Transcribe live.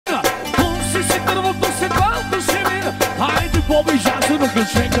Имаха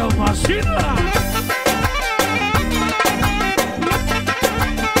чека машина.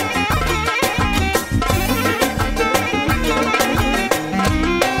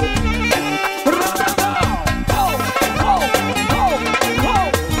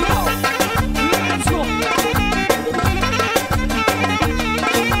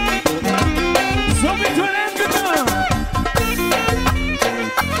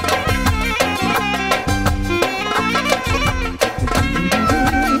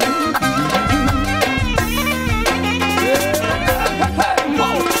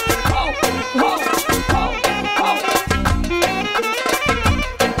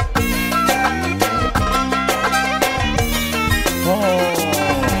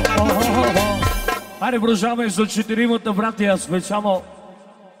 Продължаваме за четиримата братия специално.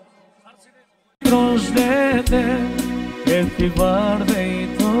 Рожден ден, happy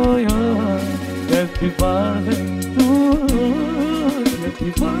birthday to you, happy birthday to you, happy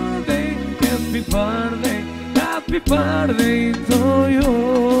birthday, happy birthday, happy birthday to you.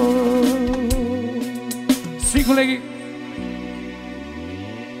 Си, колеги!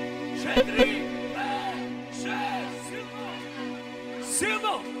 4, 5, 6,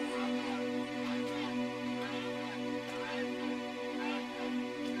 силно!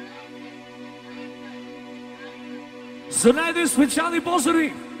 За най-ден специални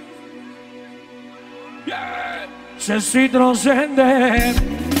позори! Честит рожден ден!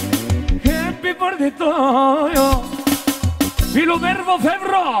 Happy birthday to you! Миломер в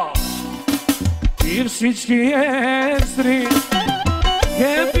евро! И всички естри!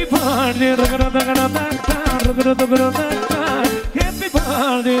 Happy birthday! Happy birthday!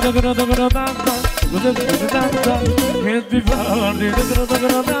 Happy birthday!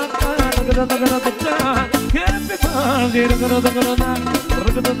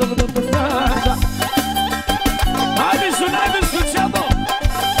 Айде, сонайде специално!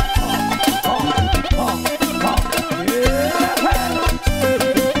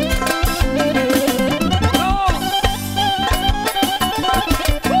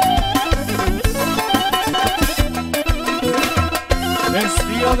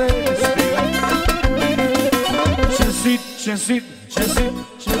 Честит, честит,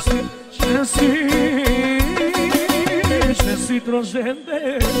 честит, честит, честит рожден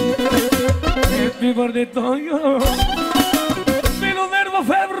ден, happy birthday to you, милионер в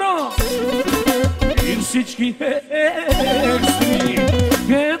евро и всички екстри,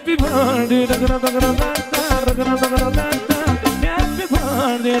 happy birthday, happy birthday.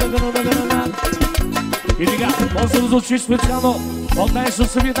 И сега, може да звучи специално от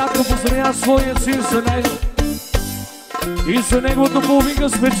най-съвсеми татко поздравя своя син за него и за неговото половинка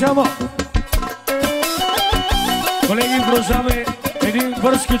специално. Колеги, продължаваме един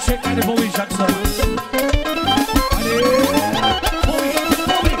вършки чек. Айде, Боби Жаксън.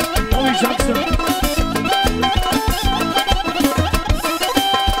 Айде, Боби Жаксън.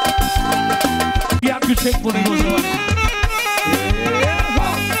 Ярки чек по него желание.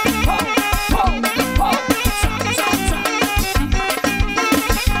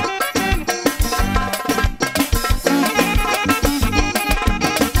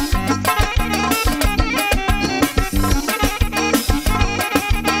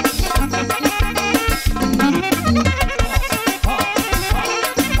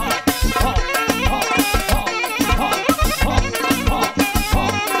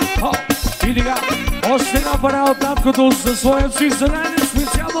 Още една пара от таткото със своя си за най-не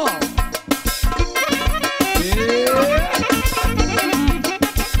специално.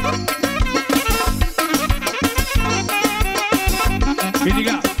 И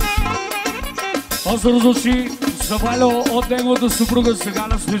сега, може да звучи за Валю от неговата съпруга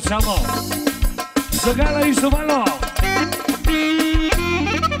Сегала специално. Сегала и за Валю.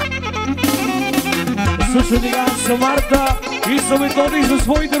 Също така за Марта и за Методи и за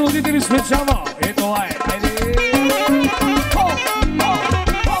своите родители специално. Е, това е. Айде!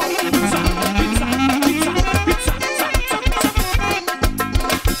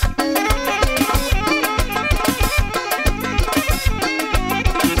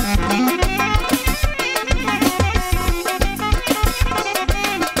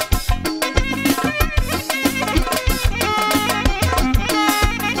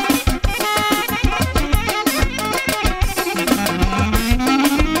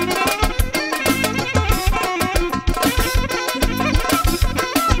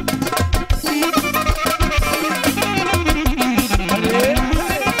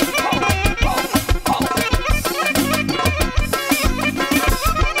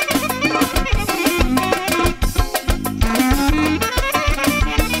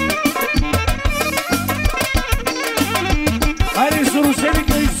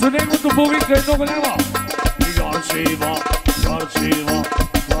 неговото публика е много голямо. Горчиво, горчиво,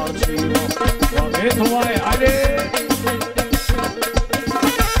 горчиво. Е, това е, айде!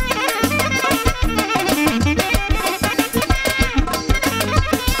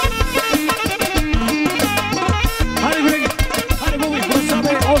 Хайде, колеги, хайде, Боби,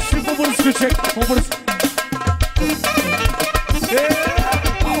 бързаме, още по-бързо, чек, по-бързо.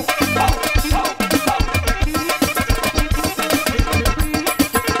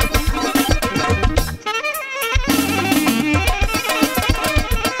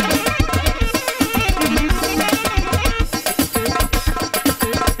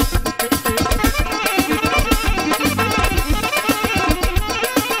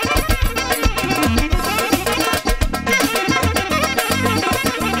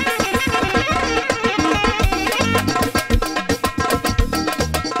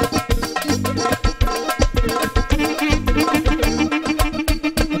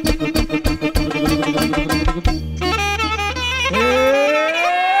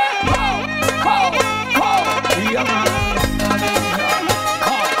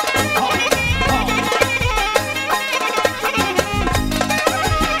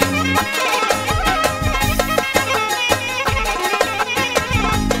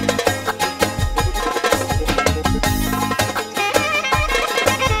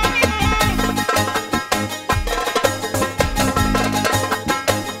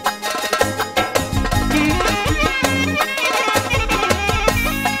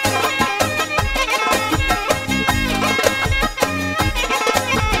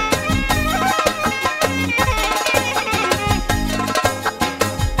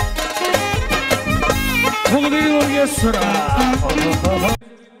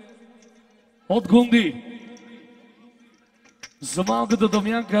 От Гунди за малката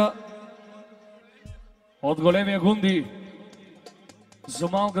Дамянка, от големия Гунди за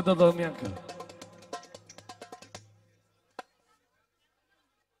малката Дамянка.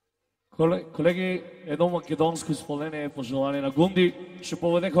 Колеги, едно македонско изпълнение по желание на Гунди ще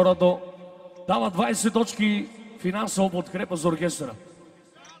поведе хората. Дава 20 точки финансова подкрепа за оркестъра.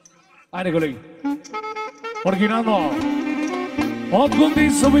 Айде, колеги! Оригинално! От Гунди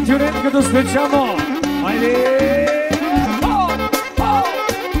с Абитуриентката специално! Айде!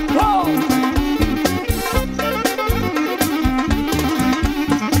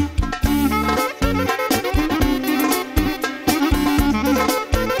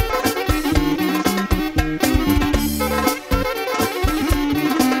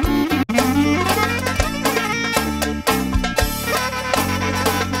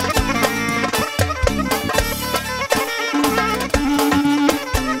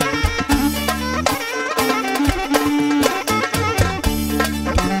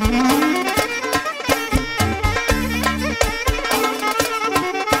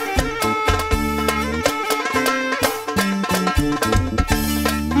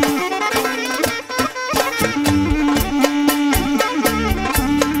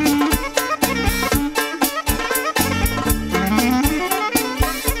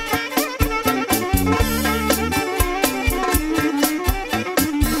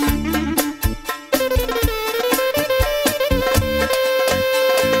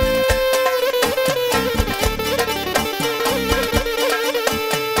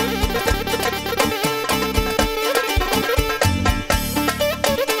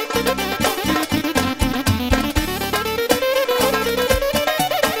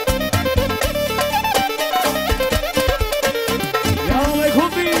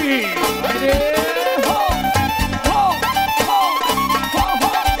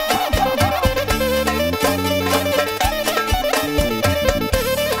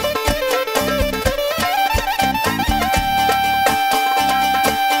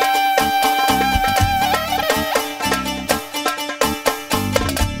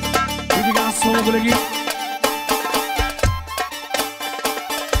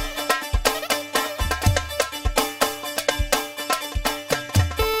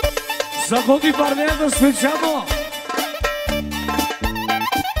 Загоди бардената специално!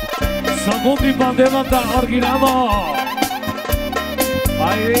 Загоди бардената оригинално!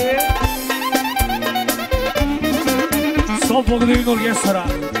 Айде! Со благодарим на оркестъра!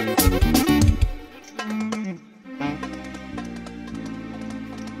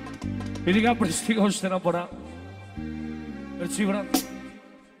 И сега пристига още една пара. Речи, брат.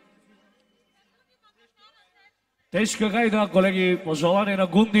 Тежка гайда, колеги, пожелание на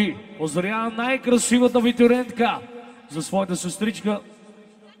Гунди. Поздравява най-красивата абитуриентка за своята сестричка.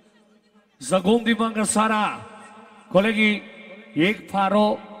 За Гунди Мангасара. Колеги, ек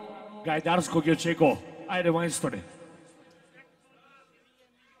паро гайдарско гечеко. Айде, майсторе.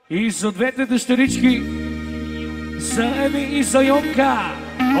 И за двете дъщерички, за Еми и за Йонка.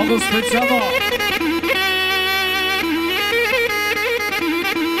 Много специално.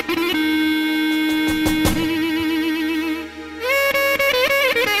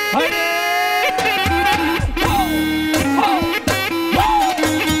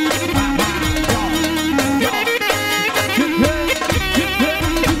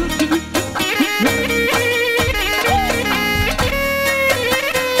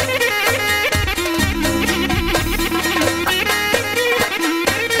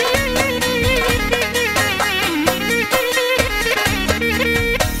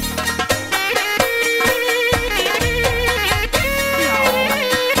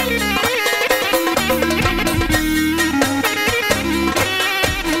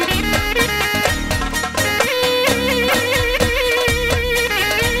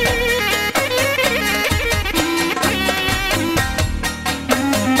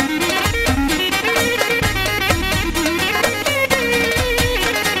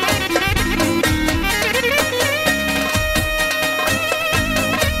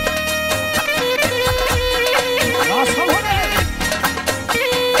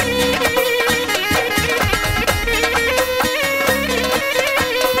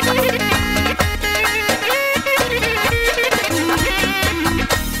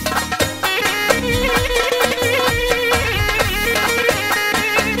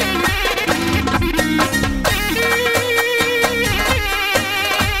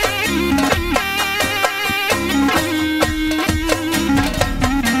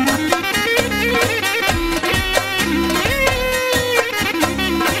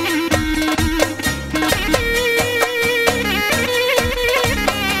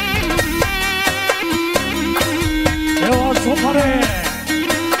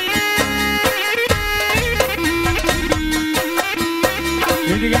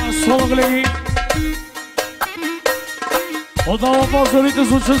 Отново позорите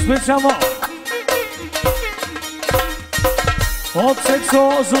звучат специално от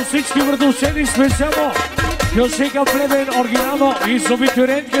Сексо за всички върдовчени специално Йошека Плебен оригинално и с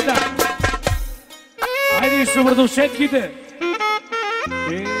абитуриентката. Айде с върдовчетките.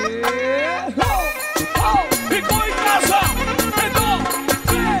 И кой каза? Едно,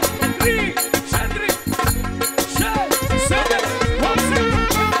 две, три, четири, шест, седем, осем,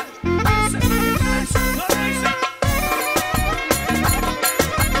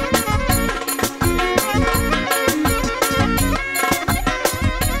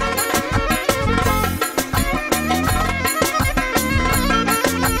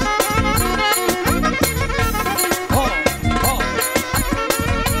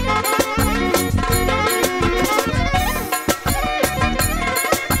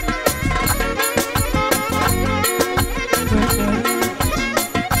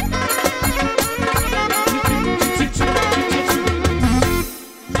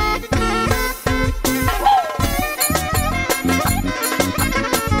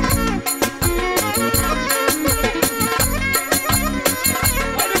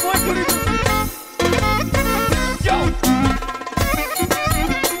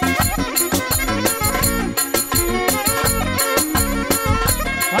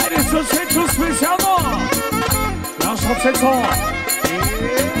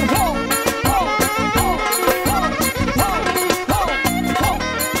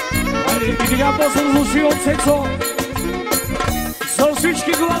 за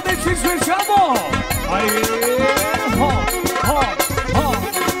всички гладници специално!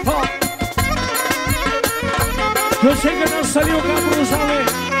 Дошега на Салилка продължаваме!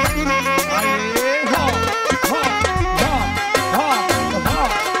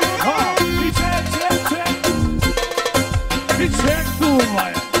 И чек това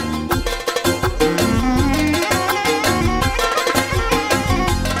е!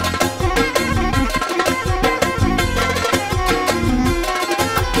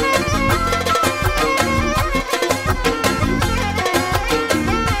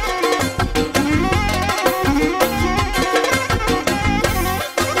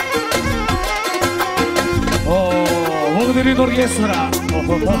 Благодаря до оркестъра.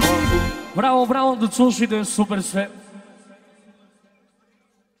 Браво, браво, да слушайте, супер сте.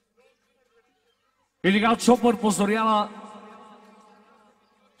 И сега Чопър поздравява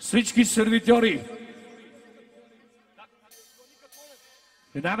всички сервитьори.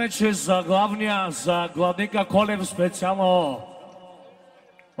 И най-вече за главния, за гладника Колев специално.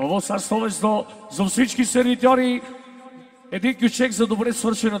 Ово състовество за всички сервитьори. Един кючек за добре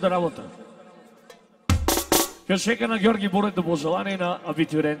свършената работа. Кючека на Георги Бурет да пожелание на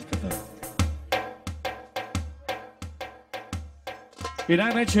абитуриентката. И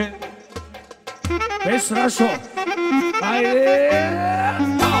най-вече без Рашо. Айде!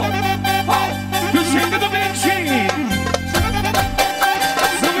 Кажете да менши!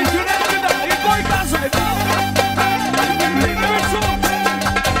 Заведете да! И кой казва? Не ме чувам!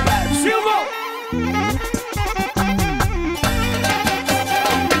 Силно!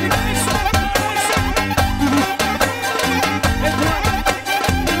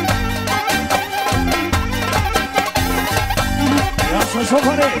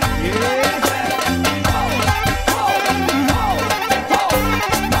 Шофаре!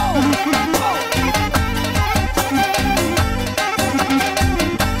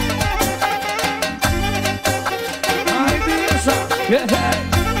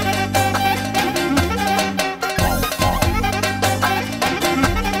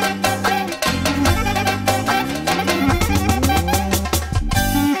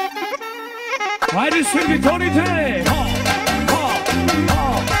 Хайде сервиторите!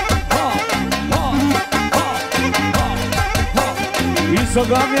 И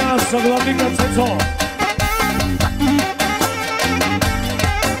съглавника Цецо.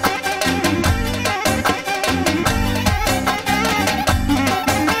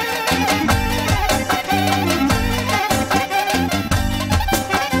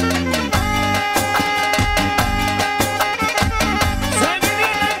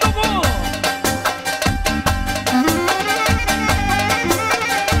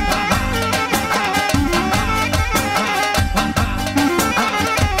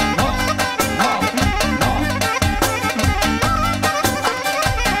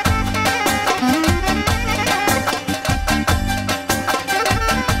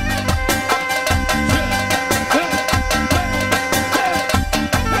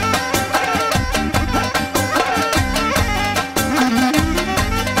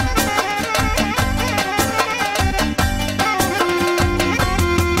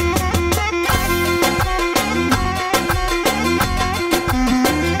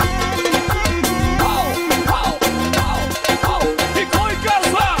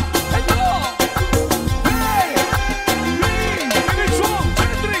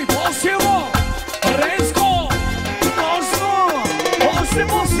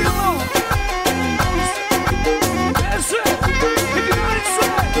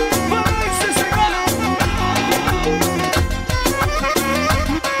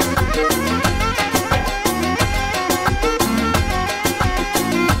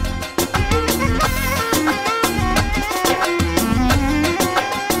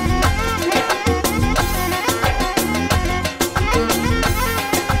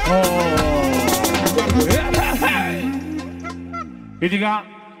 И сега.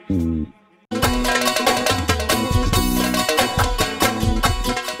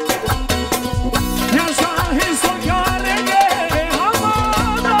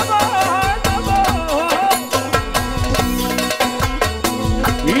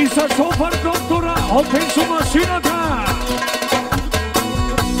 И са шофър доктора от пенсомашината.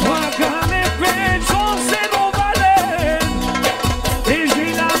 Пакане пенсо се ровален. И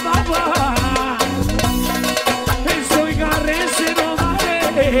жена баба. Estoy garrese no vale.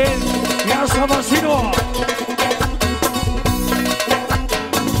 Ya sabasino.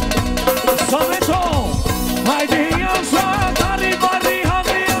 Sabeto. Haydi yasa tari bari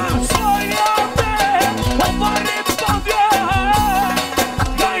hamia. Soyate. O bari pavya.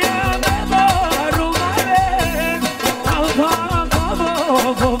 Gaya me baru vale. Alta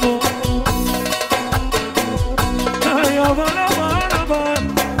kabo. Gaya bana bana bana.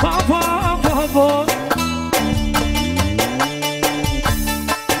 Papa.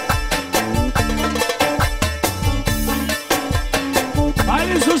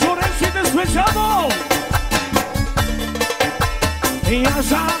 Speciamo!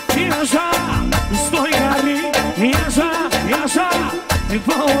 Jasza, stoi gari, jasza, i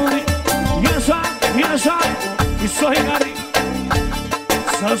paoli, jasza, i stoi gari.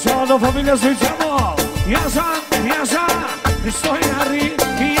 Salsado famiglia speciamo! Jasza, i stoi gari,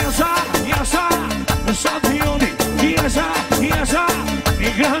 jasza, Sapioni, jasza,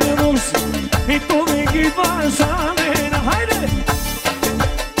 i grandi russi, i tuoi chi passano, haide!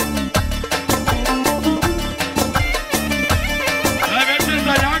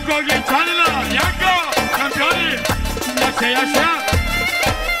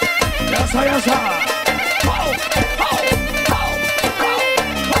 Yaşa.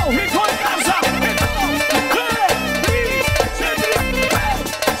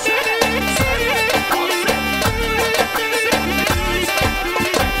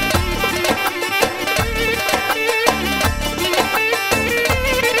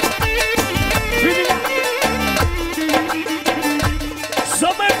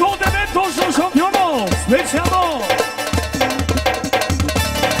 Specijalno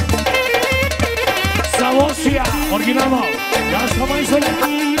za Lošija, originalno, Jaška Majzolja.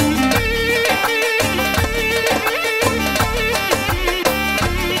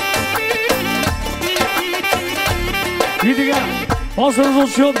 Vidi ga, pozdrav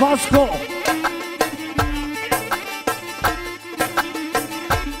zvuči od Vaško.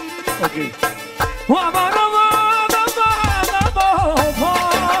 Okay.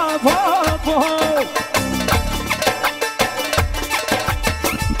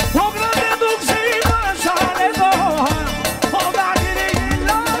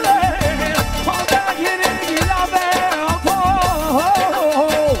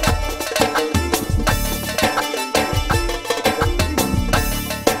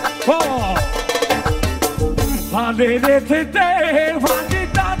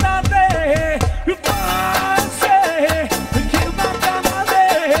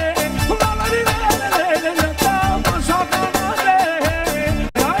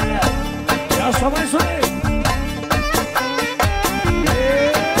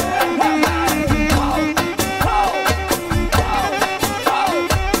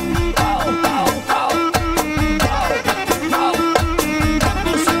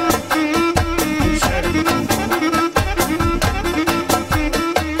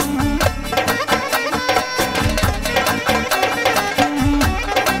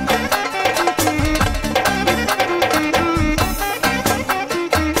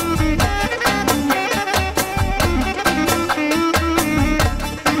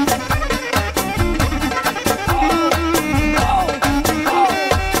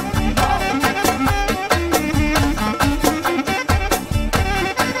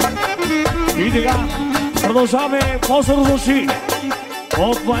 Продължаваме позор души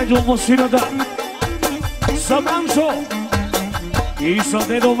от Майдо машината за Манчо и за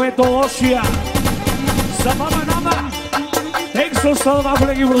дедо Мето Лошия за баба Нама. Текстът става,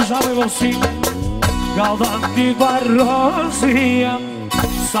 колеги, продължаваме в си. Галданти Баросия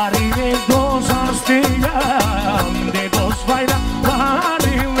Сарине до застига дедо свайна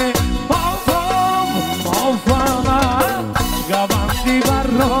париле Галданти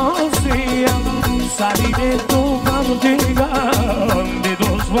Баросия Sarine tu partiga, de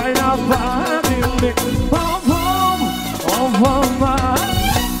dos vai na padilde. Mama,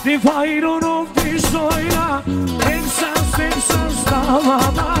 de vai no pisoira, sensa stava.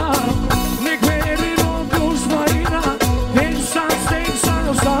 Ne queri no dos vai na, sensa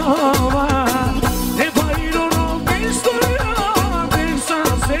stava. De vai no pisoira,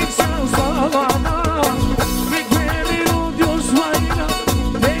 sensa stava. Ne queri no dos vai na,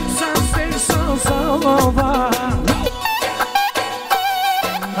 sensa Salva.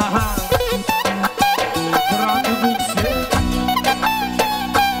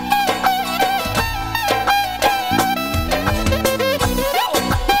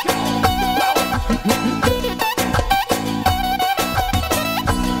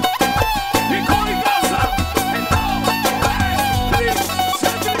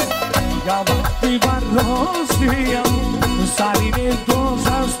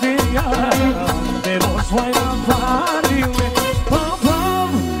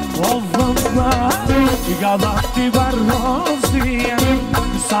 Galatti Barrosia,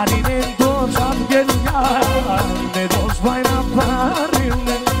 Sarine dos Abgelia, de dos vai na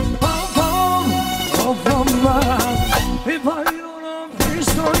parilde. E vai no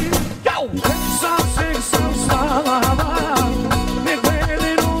pistoia, sensa stava. Ne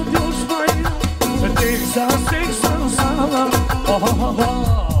quelle no Dios vai na, sensa stava.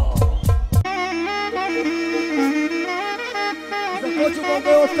 Zakończył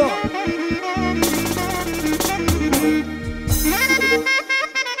bombę o to.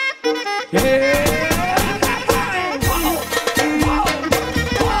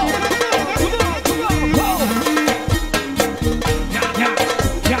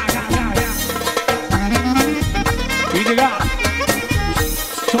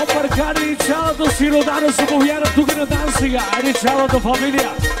 Сиродано се повяра тук на дансига. Айде цялата фамилия.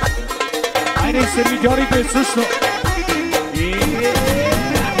 Айде сервитьорите също.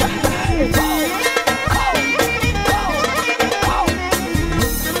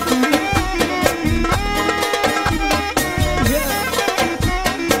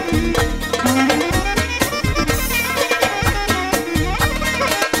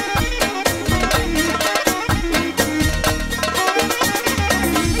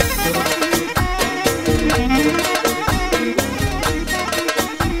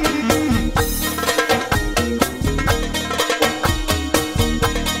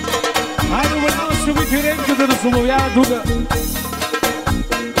 Абитуриентката да се обявява тука.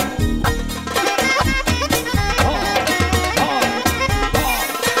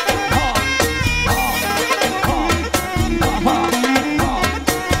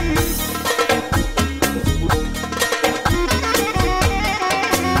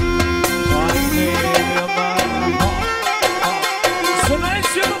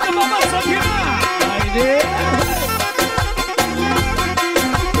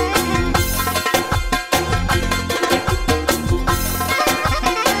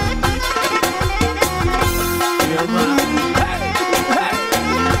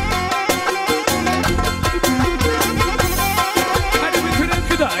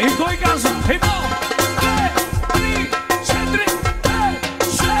 кой каза? 1, 2, 3, 4, 5,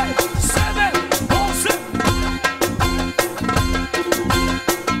 6, 7,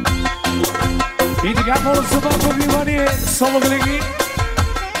 8. И така, моля за малко внимание, само колеги.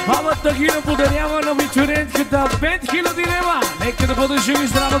 Мамата ги подарява на абитуриентката 5000 лева. Нека да бъде жив и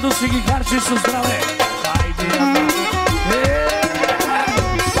здраво, да си ги харчи със здраве. Хайде,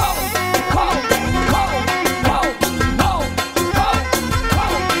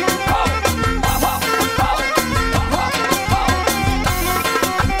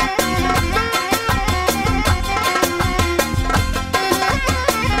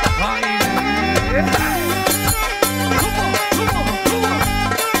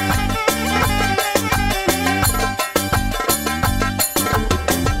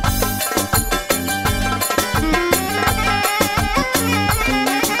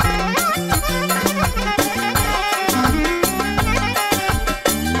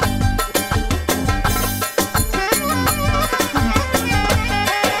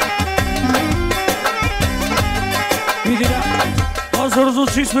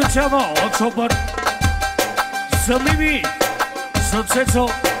 разучи специално от Чопър за Мими, за Цецо,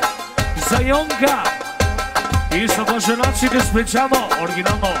 за Йонка и за мъженаците специално,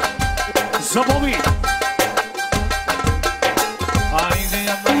 оригинално, за Боби.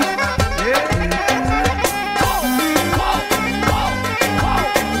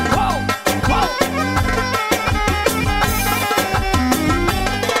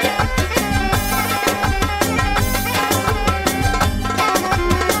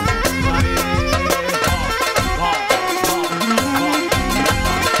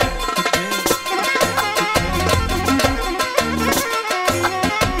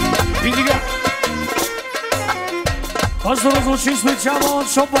 За разлучи специално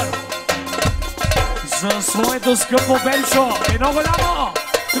от Шопър за своето скъпо Бенчо. Едно голямо!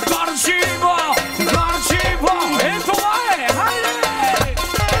 Горчиво! Горчиво! Е, това е! Хайде!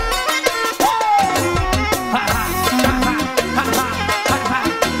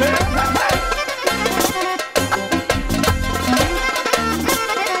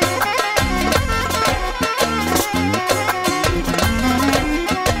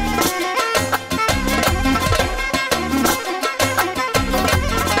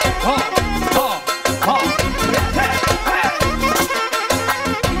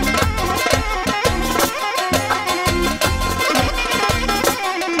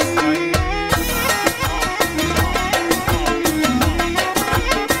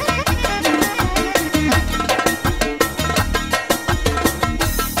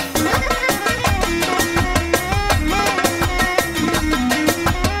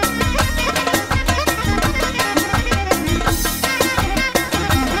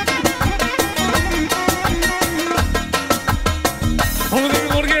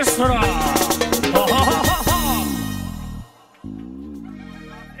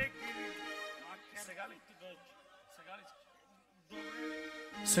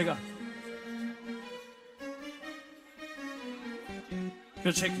 Сега.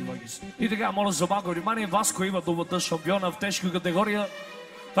 И така, моля за малко внимание. Васко има думата, шампиона в тежка категория.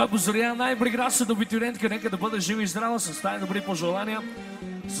 Той поздравява най-прекрасната абитуриентка. Нека да бъде жива и здрава с най-добри пожелания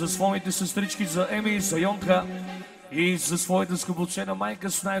за своите сестрички, за Еми, за Йонка и за своята скъпоценна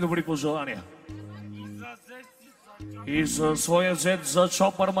майка с най-добри пожелания. И за своя зет, за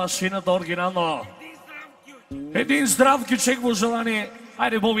Чопър машината оригинално. Един здрав кючек пожелание.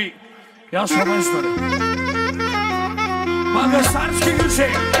 Хайде, Боби, я ще местаре. Магасарски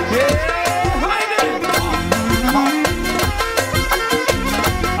кючек. Хайде!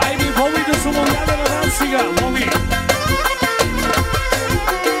 Хайде, Боби, да се умовява на нас сега, Боби.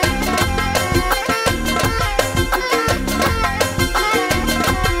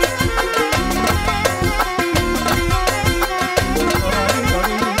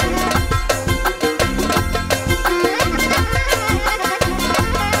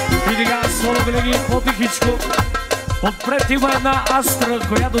 Колеги, по-тихичко. Отпред има една Астра,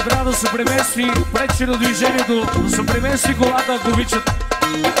 която трябва да се премести, пречи на движението, да се премести колата, ако обичат.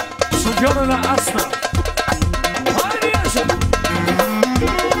 Шампиона на Астра. Хайде, Ежа!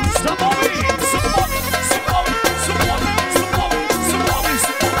 Забови! Забови! Забови! Забови! Забови! Забови! Забови!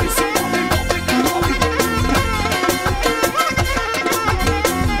 Забови! Забови!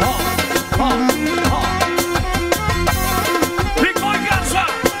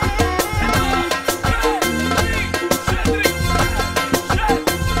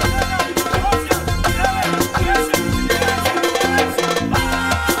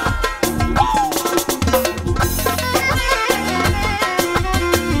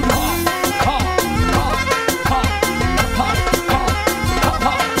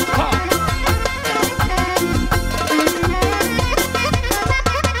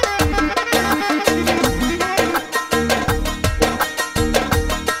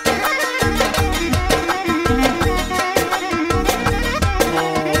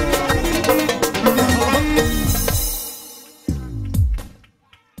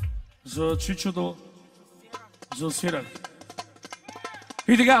 чичото за свирак.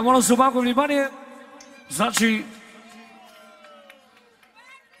 И така, моля за малко внимание. Значи,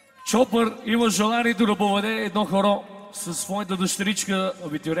 Чопър има желанието да поведе едно хоро със своята дъщеричка,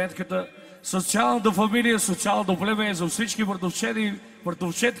 абитуриентката, с цялата фамилия, с цялото племе, за всички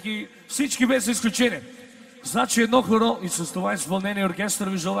братовчетки, всички без изключение. Значи едно хоро и с това изпълнение оркестър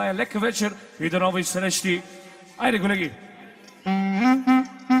ви желая лека вечер и до нови срещи. Айде, колеги!